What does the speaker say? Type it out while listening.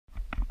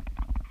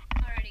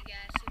Alrighty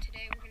guys, so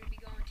today we're going to be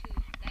going to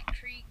that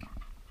creek,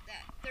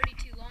 that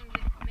 32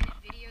 minute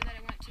video that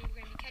I went to. We're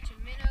going to be catching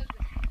minnows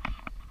with a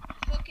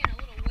hook and a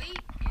little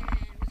weight and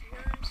with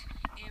worms,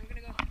 and we're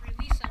going to go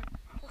release them,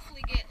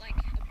 hopefully get like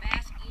a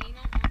bass eating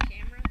them on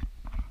camera.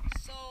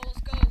 So let's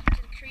go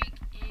to the creek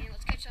and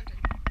let's catch something.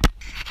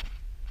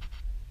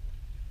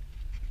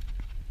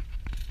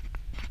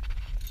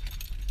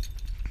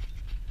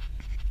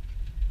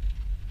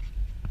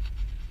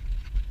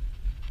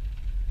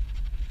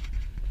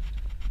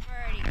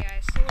 Alrighty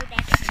guys, so we're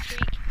back at the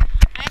creek.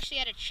 I actually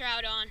had a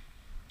trout on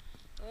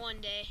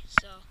one day,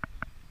 so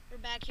we're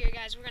back here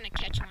guys. We're going to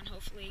catch one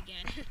hopefully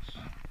again.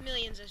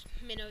 Millions of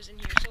minnows in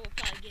here, so we'll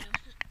probably get them.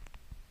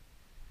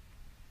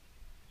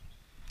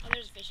 Oh,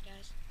 there's a fish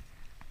guys.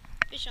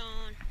 Fish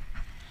on.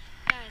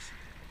 Guys,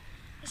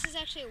 this is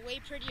actually a way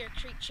prettier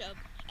creek chub,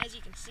 as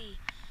you can see.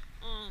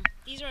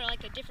 These are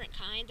like a different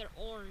kind. They're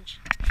orange,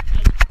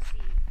 as you can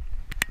see.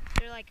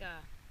 They're like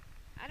a,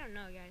 I don't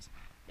know guys.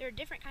 They're a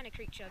different kind of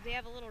creek chub. They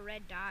have a little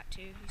red dot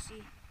too, you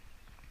see.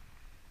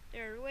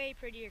 They're a way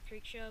prettier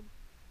creek chub,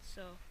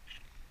 so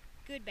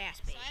good bass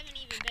bait. So I haven't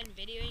even been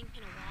videoing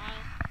in a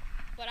while,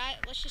 but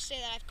let's just say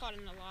that I've caught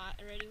in a lot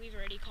already. We've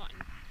already caught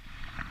in,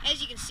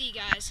 as you can see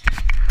guys,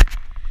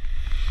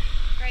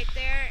 right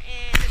there,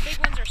 and the big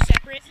ones are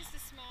separate. Is this the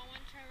small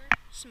one, Trevor?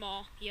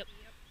 Small, yep.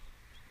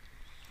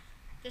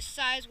 This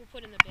size we'll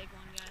put in the big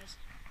one, guys.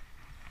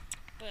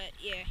 But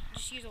yeah,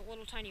 just use a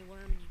little tiny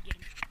worm and you get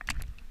them.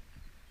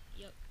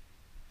 Yep.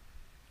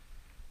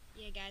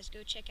 Yeah, guys,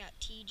 go check out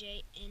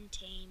TJ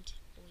Untamed,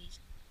 boys.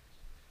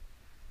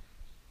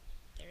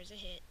 There's a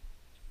hit.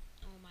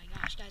 Oh my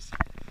gosh, guys.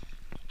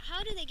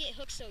 How do they get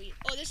hooked so easy?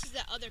 Oh, this is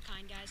the other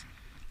kind, guys.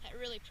 That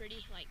really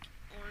pretty, like,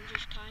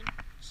 orangish kind.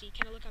 See,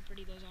 kind of look how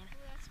pretty those are.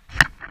 Oh, that's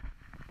pretty.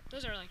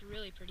 Those are, like,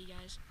 really pretty,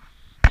 guys.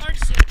 Hard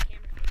to see on the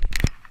camera.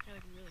 They're,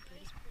 like, really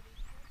pretty.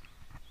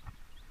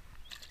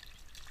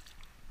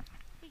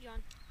 Hey,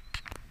 John.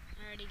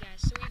 Alrighty,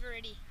 guys. So we've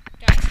already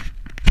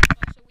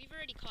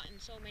caught in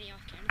so many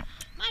off camera.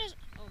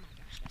 Oh my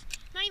gosh, guys.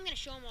 I'm not even gonna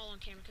show them all on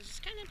camera because it's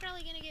kind of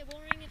probably gonna get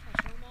boring if I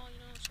show them all, you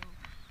know. So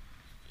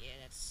yeah,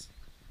 that's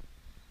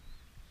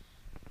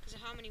because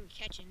of how many we're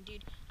catching,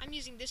 dude. I'm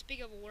using this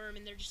big of a worm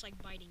and they're just like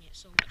biting it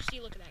so much. See,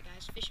 look at that,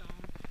 guys. Fish on.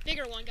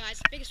 Bigger one,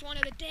 guys. Biggest one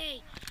of the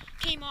day.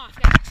 Came off,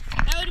 guys.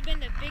 That would have been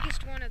the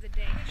biggest one of the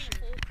day.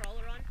 Full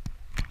crawler on.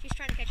 She's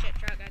trying to catch that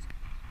trout, guys.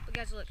 But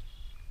guys, look.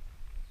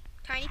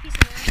 Tiny piece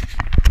of worm.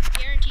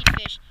 Guaranteed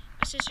fish.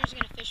 My sister's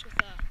gonna fish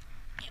with a.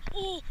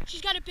 Oh,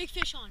 she's got a big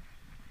fish on.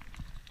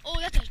 Oh,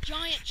 that's a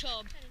giant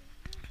chub.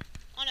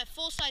 On a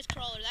full-size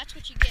crawler. That's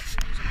what you get for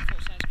using a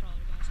full-size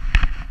crawler, guys.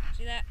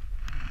 See that?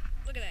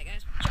 Look at that,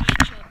 guys.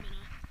 Giant chub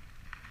minnow.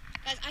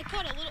 Guys, I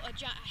caught I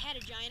had a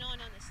giant on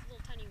this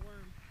little tiny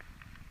worm.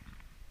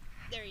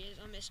 There he is.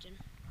 I missed him.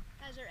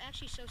 Guys, they're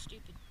actually so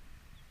stupid.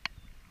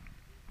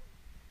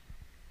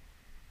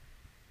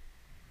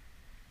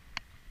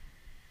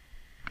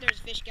 There's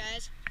a fish,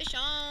 guys. Fish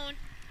on.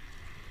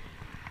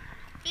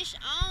 Fish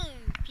on,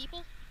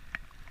 people.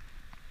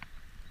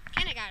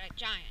 Kinda got a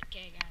giant,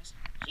 okay, guys.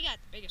 She got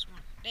the biggest one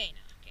of the day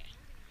now, okay.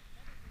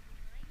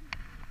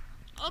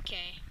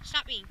 Okay,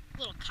 stop being a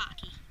little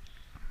cocky.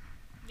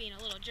 Being a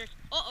little jerk.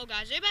 Uh-oh,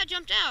 guys, they about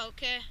jumped out,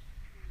 okay.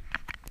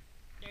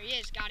 There he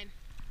is, got him.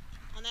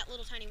 On that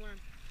little tiny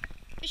worm.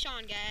 Fish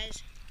on,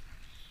 guys.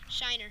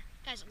 Shiner.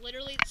 Guys,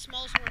 literally the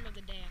smallest worm of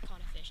the day I caught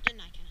a fish,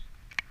 didn't I, Kenna?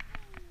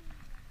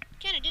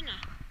 Kenna, didn't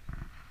I?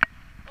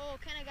 Oh,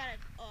 Kenna got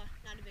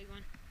not a big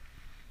one.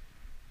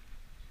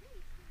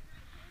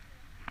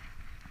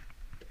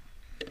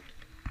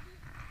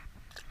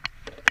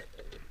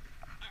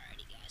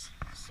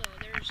 So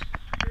there's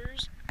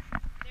hers.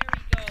 There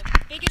we go.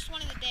 Biggest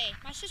one of the day.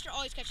 My sister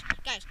always catches.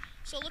 Guys,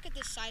 so look at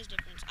this size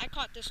difference. I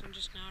caught this one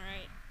just now,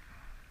 right?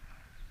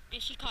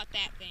 And she caught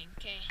that thing,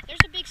 okay?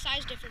 There's a big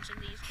size difference in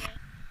these, okay?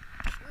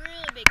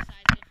 Really big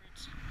size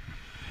difference.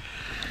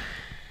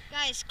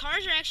 Guys,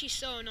 cars are actually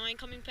so annoying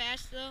coming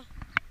past, though.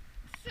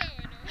 So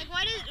annoying.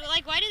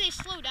 Why do they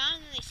slow down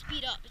and then they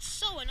speed up? It's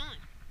so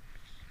annoying.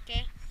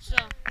 Okay?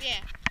 So,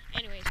 yeah.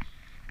 Anyways,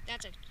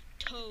 that's a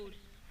toad.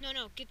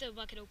 No, get the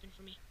bucket open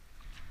for me.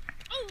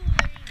 Oh,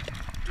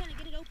 gotta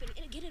get it open.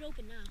 Get it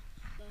open now.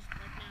 Like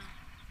now.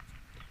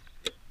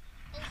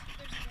 Oh,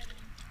 there's a dead one.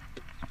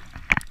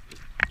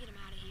 Get him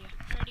out of here.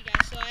 Alrighty,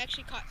 guys. So I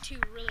actually caught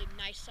two really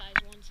nice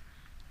sized ones.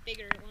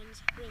 Bigger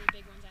ones. Really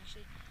big ones,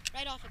 actually.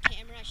 Right off of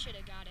camera. I should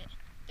have got it.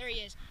 There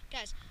he is.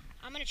 Guys,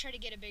 I'm going to try to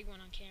get a big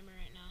one on camera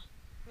right now.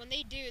 When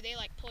they do, they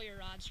like pull your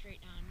rod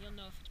straight down. You'll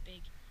know if it's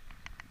big.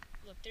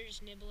 Look, they're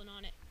just nibbling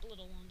on it.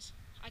 Little ones.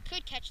 I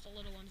could catch the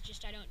little ones,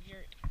 just I don't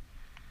jerk.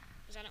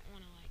 Because I don't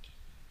want to like...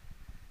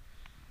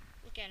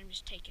 Look at him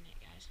just taking it,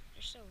 guys.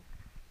 They're so...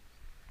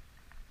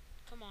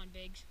 Come on,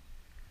 Biggs.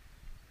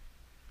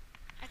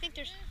 I think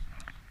there's...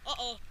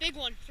 Uh-oh, big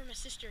one for my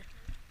sister.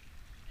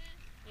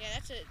 Yeah,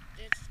 that's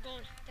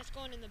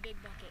going in the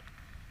big bucket.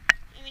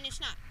 I mean, it's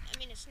not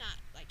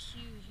like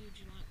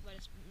huge one, but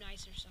it's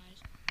nicer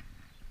size.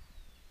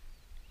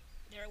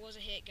 There it was a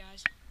hit,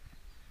 guys.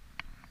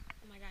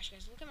 Oh my gosh,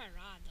 guys, look at my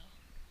rod, though.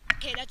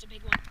 Okay, that's a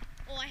big one.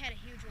 Oh, I had a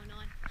huge one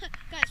on.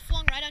 Guys,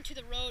 flung right onto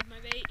the road, my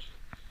bait.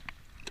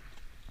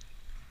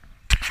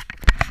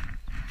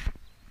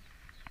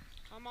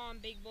 Come on,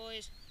 big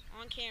boys.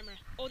 On camera.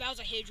 Oh, that was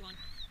a huge one.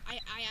 I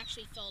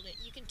actually felt it.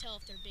 You can tell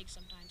if they're big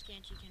sometimes,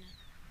 can't you, Kenna?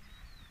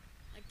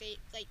 Like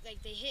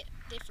they hit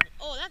different.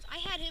 Oh, that's I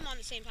had him on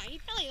the same time. He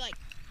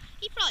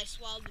probably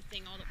swallowed the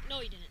thing all the. No,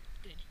 he didn't.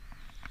 Good.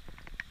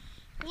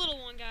 Little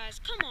one, guys.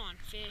 Come on,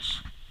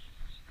 fish.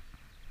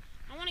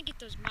 I want to get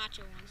those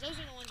macho ones. Those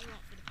are the ones we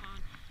want for the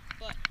pond.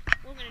 But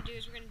what we're gonna do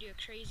is we're gonna do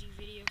a crazy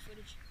video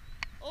footage.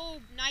 Oh,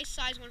 nice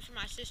size one for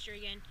my sister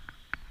again.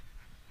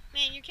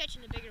 Man, you're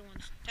catching the bigger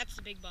ones. That's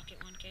the big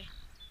bucket one, okay?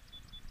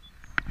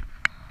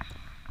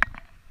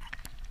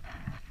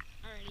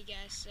 Alrighty,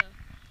 guys. So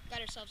got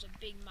ourselves a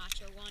big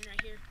macho one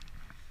right here.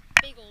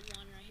 Big old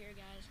one right here,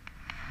 guys.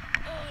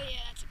 Oh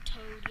yeah, that's a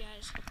toad,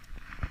 guys.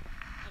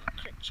 Of a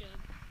crick chub.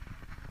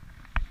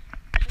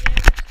 Have you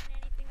ever seen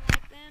anything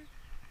like them?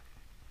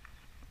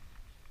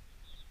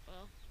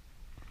 Well,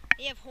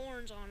 they have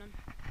horns on them.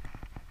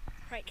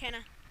 Right,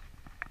 Kenna?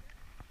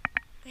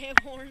 They have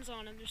horns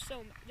on them. These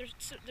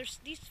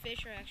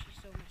fish are actually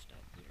so messed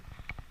up here.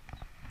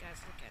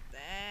 Guys, look at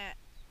that.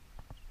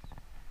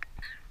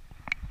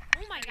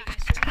 Oh my gosh,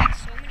 so we got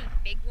so many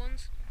big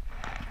ones.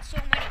 So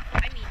many,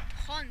 I mean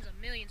tons of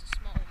millions of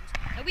small ones.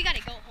 And we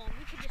gotta go home.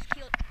 We could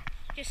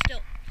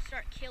still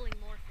start killing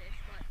more fish,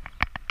 but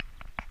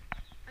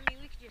I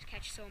mean we could just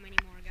catch so many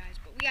more, guys.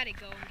 But we gotta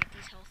go and get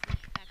these healthy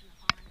back in the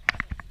pond.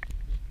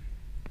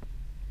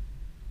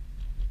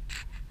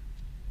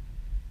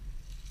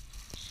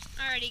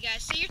 Alrighty,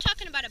 guys, so you're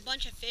talking about a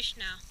bunch of fish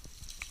now.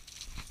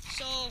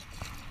 So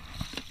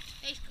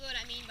basically what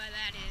I mean by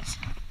that is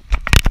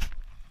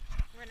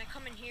we're gonna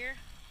come in here.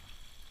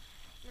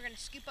 We're gonna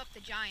scoop up the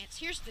giants.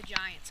 Here's the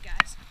giants,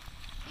 guys.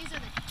 These are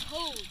the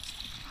toads.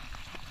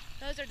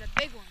 Those are the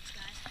big ones,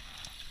 guys.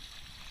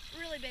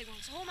 Really big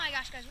ones. Oh my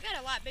gosh, guys, we got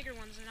a lot bigger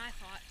ones than I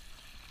thought.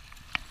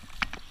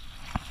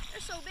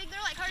 They're so big,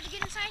 they're like hard to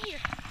get inside here.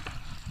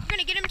 We're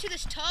gonna get them to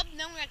this tub, and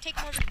then we're gonna take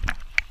them over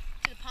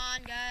to the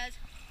pond, guys.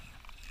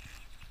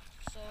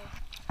 So,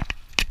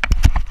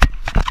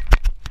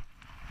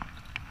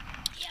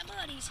 yeah,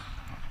 buddies.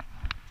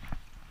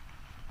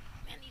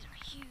 Man, these are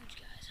huge,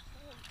 guys.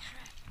 Holy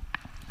crap.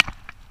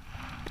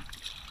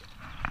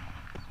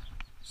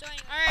 So,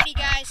 alrighty,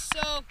 guys.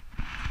 So,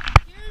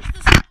 here's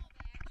the small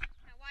batch.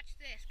 Now, watch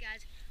this,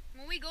 guys.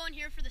 When we go in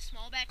here for the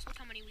small batch, look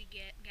how many we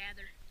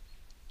gather.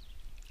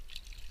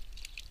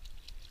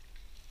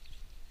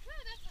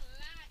 Whew, that's a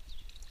lot.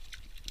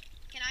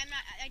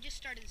 I just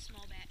started the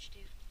small batch,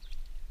 too.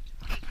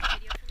 Take a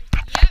video for me?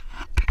 Yep.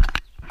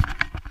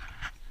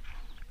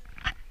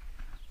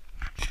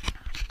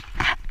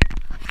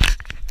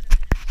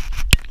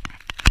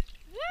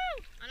 Woo!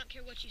 I don't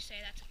care what you say,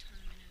 that's a ton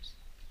of minnows.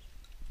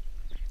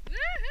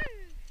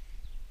 Woohoo!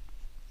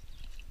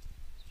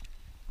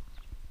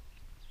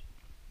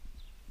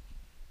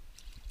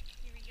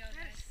 Here we go,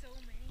 That guys. is so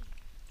many.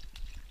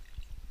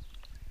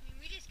 I mean,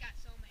 we just got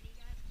so many,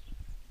 guys.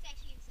 It's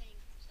actually insane.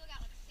 Still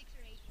got like 6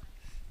 or 8 left.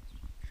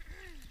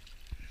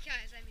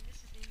 Guys, I mean, this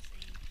is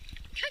insane.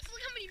 Guys,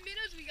 look how many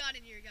minnows we got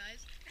in here,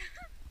 guys.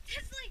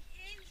 That's like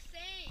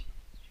insane.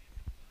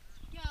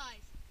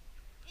 Guys,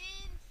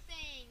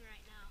 insane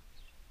right now.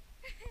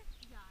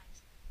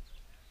 Guys.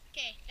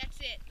 Okay, that's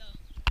it, though.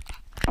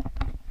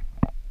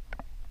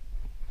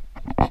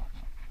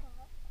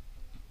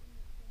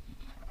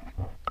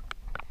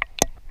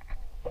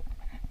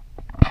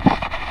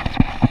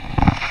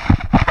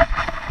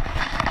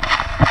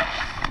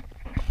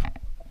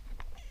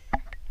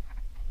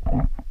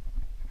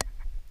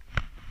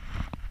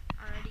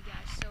 Alrighty,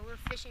 guys, so we're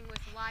fishing with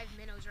live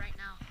minnows right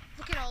now.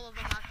 Look at all of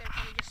them out there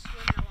kind of just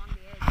swimming along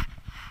the edge.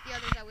 The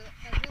others that we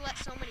let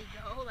so many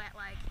go that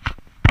like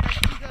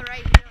if you go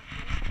right here like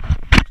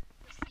this,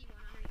 you'll see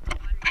one underneath the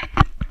water.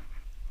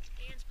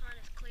 Dan's pond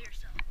is clear,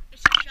 so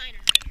it's a shiner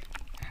right here.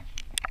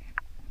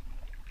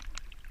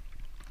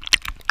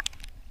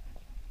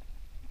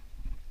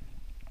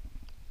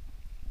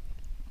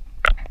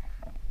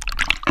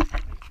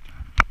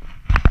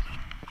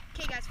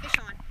 Okay, guys, fish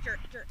on. Jerk,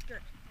 jerk,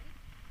 jerk.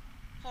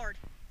 Hard.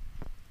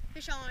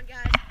 Fish on,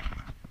 guys.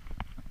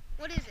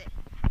 What is it?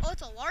 Oh,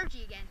 it's a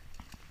largie again.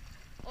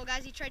 Oh,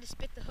 guys, he tried to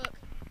spit the hook.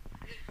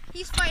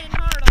 He's fighting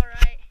hard, all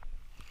right.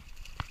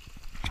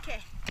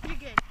 Okay, you're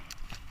good.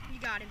 You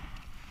got him.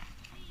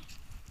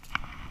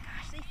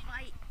 Gosh, they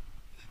fight.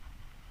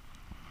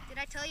 Did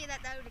I tell you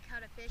that would have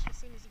caught a fish as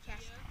soon as he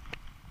cast? Yeah.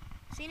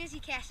 As soon as he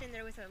cast in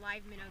there with a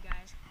live minnow,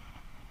 guys.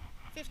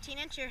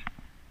 15-incher.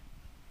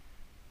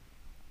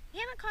 We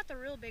haven't caught the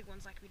real big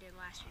ones like we did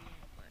last year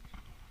yet, but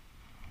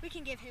we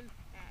can give him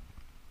that.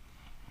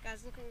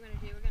 Guys, look what we're gonna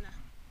do. We're gonna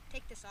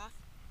take this off.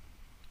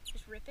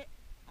 Just rip it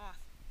off.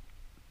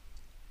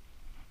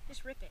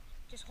 Just rip it.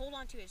 Just hold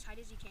on to it as tight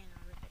as you can and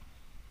I'll rip it.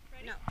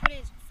 Ready? No, put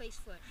it face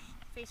first.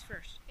 Face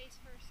first. Face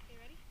first. Okay,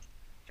 ready?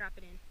 Drop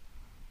it in.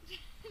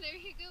 There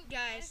you go,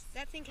 Guys,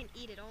 that thing can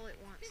eat it all at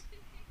once.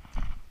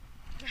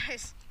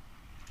 Guys,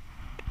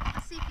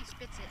 let's see if he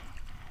spits it.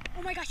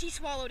 Oh my gosh, he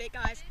swallowed it,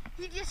 guys.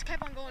 He just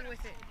kept on going with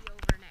it. It'll be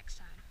over next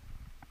time.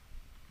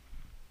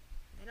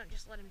 They don't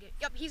just let him get.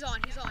 Yep, he's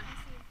on. He's on. I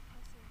see him.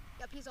 I see him.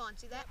 Yep, he's on.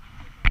 See that?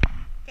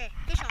 Okay,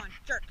 fish on.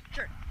 Jerk,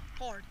 jerk.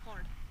 Hard,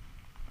 hard.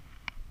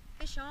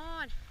 Fish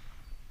on.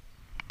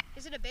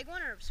 Is it a big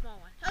one or a small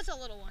one? That's a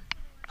little one.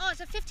 Oh, it's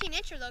a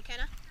 15-incher though,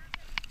 Kenna.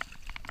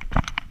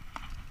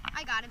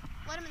 I got him.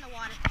 Let him in the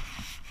water.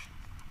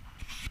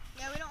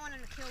 Yeah, we don't want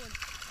him to kill him.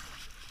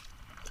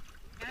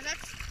 Now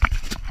that's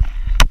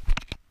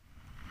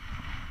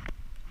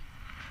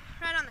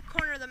right on the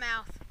corner of the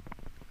mouth.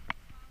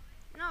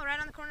 No, right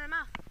on the corner of the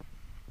mouth.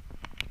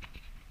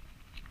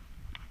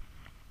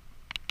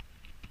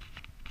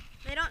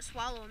 They don't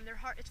swallow them. They're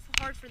hard. It's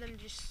hard for them to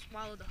just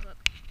swallow the hook.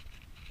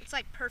 It's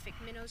like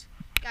perfect minnows.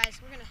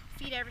 Guys, we're gonna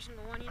feed every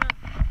single one, you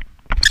know?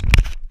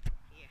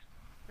 Yeah.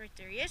 Right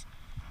there he is.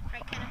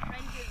 Right, Kenna, right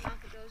into his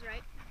mouth it goes,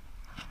 right?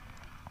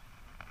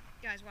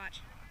 Guys, watch.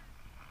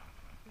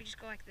 We just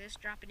go like this,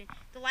 drop it in.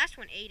 The last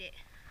one ate it.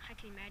 I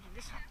can imagine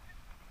this.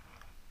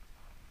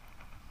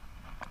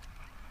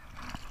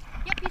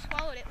 Yep, he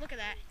swallowed it. Look at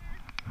that.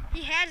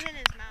 He has it in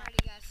his mouth.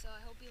 Alrighty, guys, so I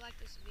hope you like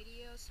this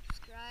video.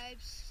 Subscribe,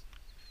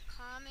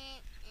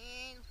 comment,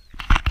 and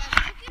guys,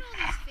 look at all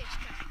these fish.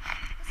 Guys.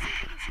 Let's see if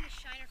we can see the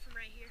shiner from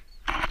right here.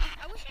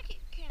 I wish I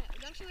could.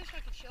 Don't you wish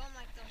I could show them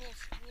like the whole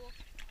school?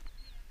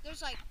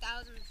 There's like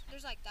thousands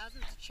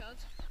of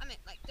chubs. I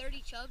meant like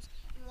 30 chubs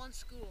in one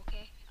school,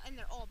 okay? And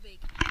they're all big.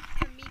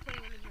 From me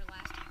putting them in here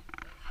last time.